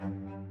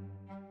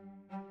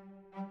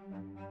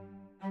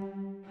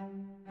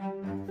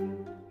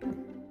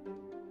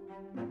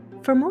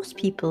For most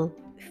people,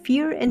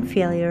 fear and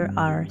failure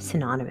are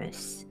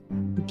synonymous.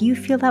 Do you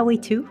feel that way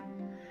too?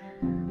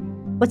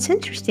 What's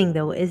interesting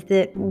though is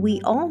that we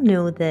all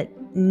know that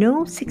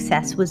no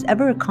success was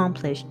ever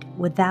accomplished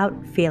without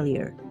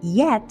failure.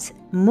 Yet,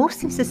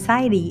 most of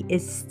society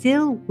is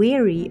still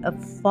wary of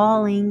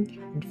falling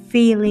and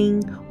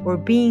failing or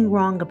being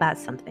wrong about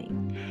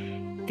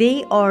something.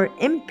 They are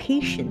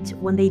impatient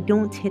when they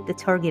don't hit the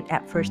target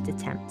at first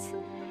attempt.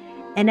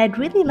 And I'd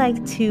really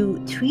like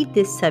to treat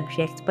this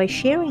subject by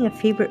sharing a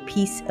favorite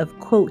piece of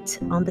quote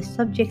on the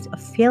subject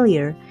of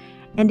failure,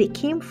 and it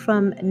came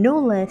from no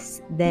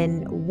less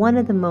than one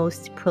of the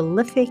most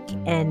prolific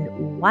and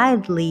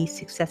widely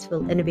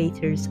successful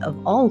innovators of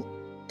all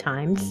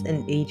times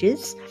and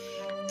ages,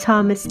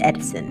 Thomas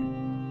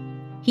Edison.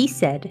 He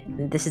said,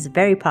 and this is a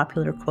very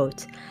popular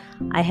quote,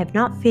 "I have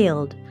not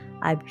failed,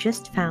 I've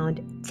just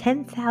found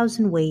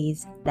 10,000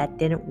 ways that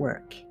didn't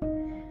work."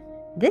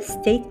 This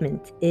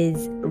statement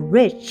is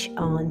rich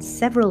on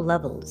several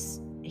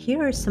levels.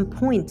 Here are some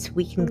points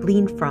we can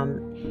glean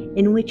from,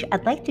 in which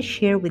I'd like to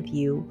share with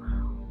you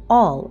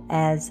all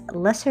as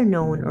lesser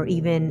known or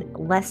even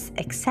less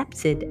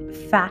accepted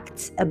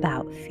facts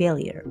about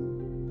failure.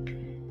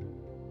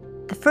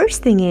 The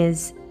first thing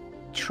is,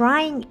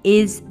 trying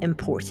is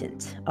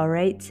important, all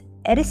right?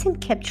 Edison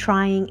kept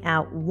trying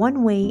out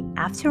one way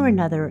after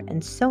another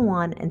and so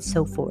on and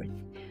so forth.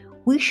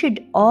 We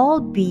should all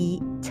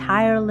be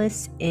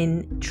tireless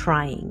in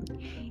trying,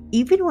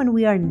 even when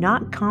we are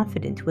not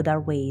confident with our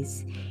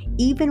ways,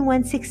 even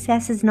when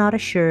success is not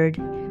assured.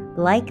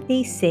 Like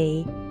they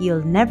say,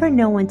 you'll never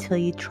know until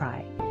you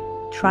try.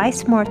 Try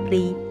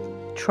smartly,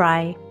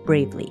 try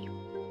bravely.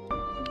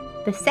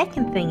 The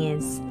second thing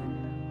is,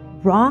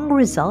 wrong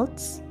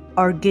results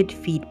are good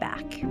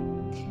feedback.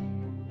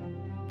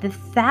 The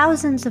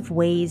thousands of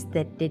ways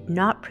that did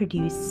not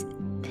produce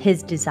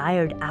his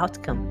desired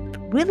outcome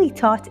really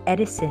taught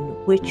Edison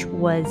which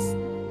was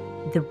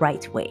the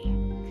right way.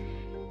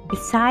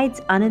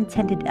 Besides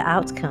unintended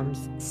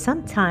outcomes,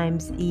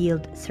 sometimes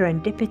yield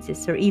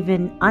serendipitous or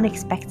even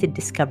unexpected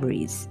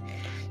discoveries.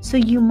 So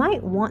you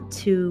might want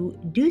to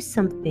do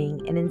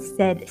something and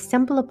instead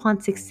stumble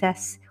upon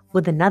success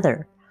with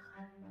another.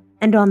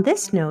 And on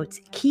this note,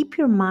 keep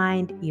your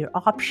mind, your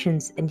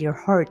options, and your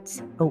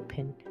heart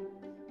open.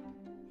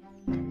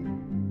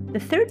 The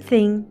third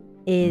thing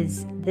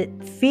is that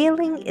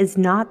failing is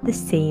not the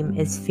same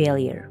as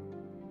failure.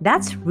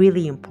 That's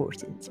really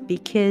important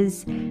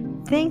because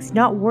things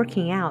not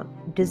working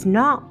out does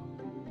not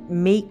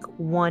make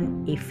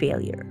one a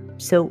failure.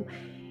 So,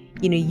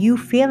 you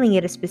failing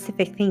at a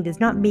specific thing does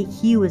not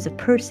make you as a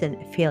person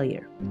a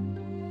failure.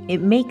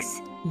 It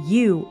makes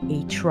you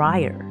a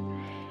trier.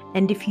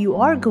 And if you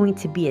are going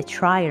to be a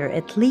trier,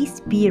 at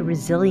least be a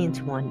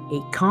resilient one,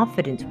 a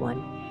confident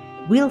one.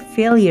 Real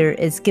failure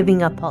is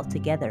giving up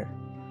altogether.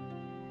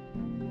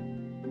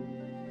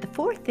 The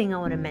fourth thing I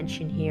want to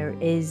mention here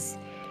is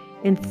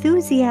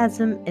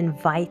enthusiasm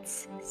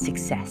invites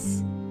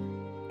success.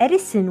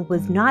 Edison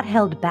was not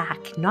held back,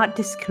 not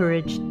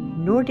discouraged,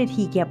 nor did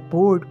he get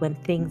bored when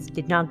things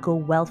did not go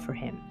well for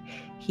him.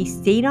 He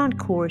stayed on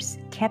course,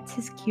 kept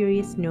his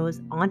curious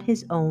nose on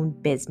his own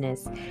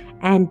business,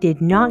 and did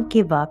not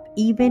give up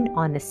even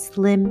on a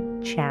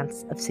slim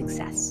chance of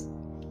success.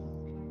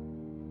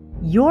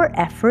 Your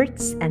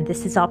efforts, and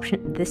this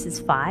is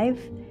 5,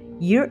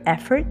 your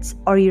efforts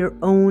are your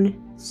own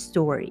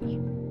story.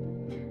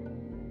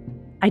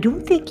 I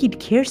don't think you'd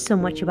care so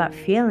much about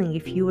failing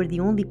if you were the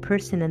only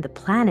person on the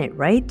planet,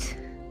 right?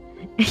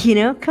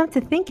 Come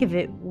to think of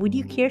it, would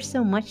you care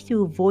so much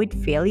to avoid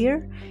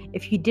failure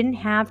if you didn't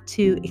have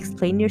to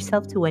explain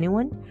yourself to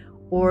anyone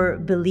or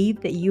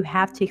believe that you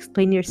have to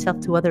explain yourself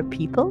to other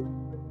people?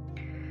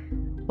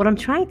 What I'm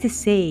trying to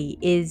say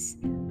is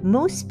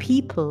most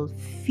people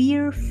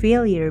fear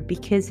failure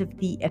because of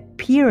the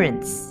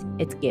appearance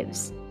it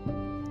gives,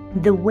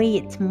 the way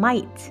it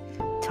might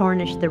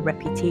tarnish their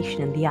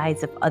reputation in the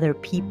eyes of other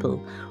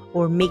people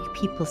or make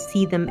people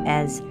see them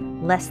as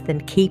less than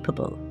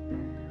capable.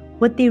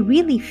 What they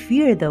really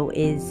fear, though,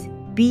 is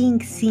being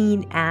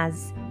seen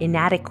as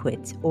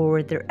inadequate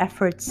or their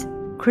efforts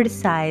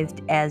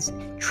criticized as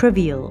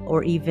trivial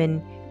or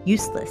even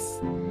useless.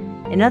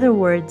 In other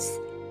words,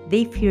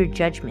 they fear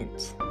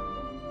judgment.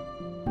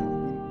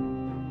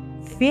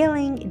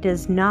 Failing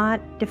does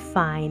not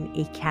define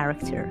a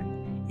character.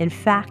 In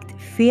fact,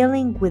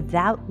 failing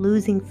without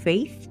losing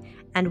faith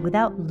and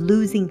without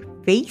losing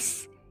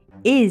face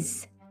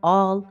is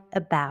all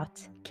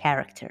about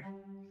character.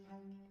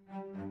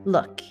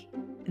 Look,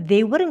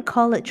 they wouldn't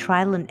call it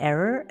trial and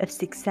error if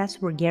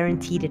success were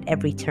guaranteed at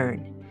every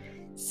turn.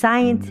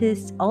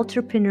 Scientists,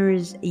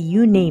 entrepreneurs,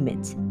 you name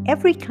it,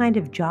 every kind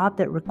of job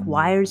that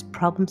requires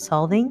problem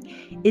solving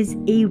is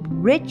a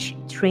rich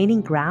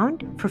training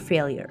ground for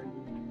failure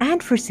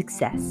and for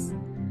success.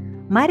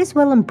 Might as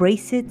well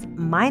embrace it,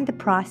 mind the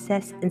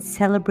process, and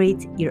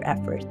celebrate your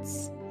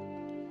efforts.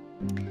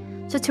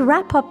 So to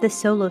wrap up this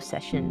solo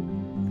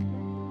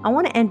session, I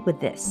want to end with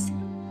this.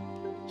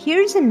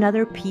 Here's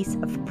another piece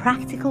of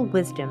practical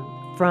wisdom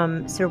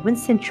from Sir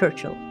Winston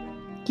Churchill.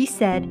 He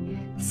said,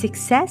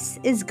 "Success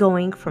is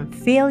going from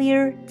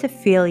failure to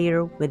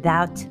failure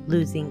without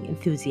losing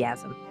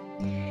enthusiasm."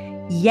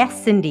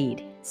 Yes,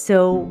 indeed.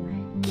 So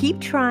keep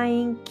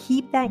trying,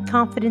 keep that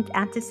confident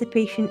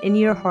anticipation in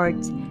your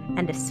heart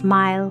and a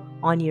smile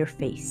on your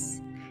face.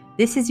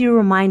 This is your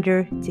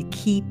reminder to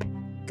keep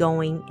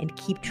going and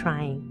keep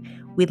trying.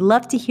 We'd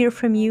love to hear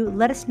from you.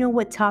 Let us know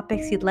what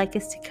topics you'd like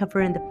us to cover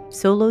in the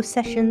solo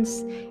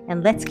sessions,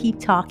 and let's keep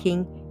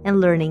talking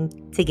and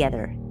learning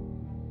together.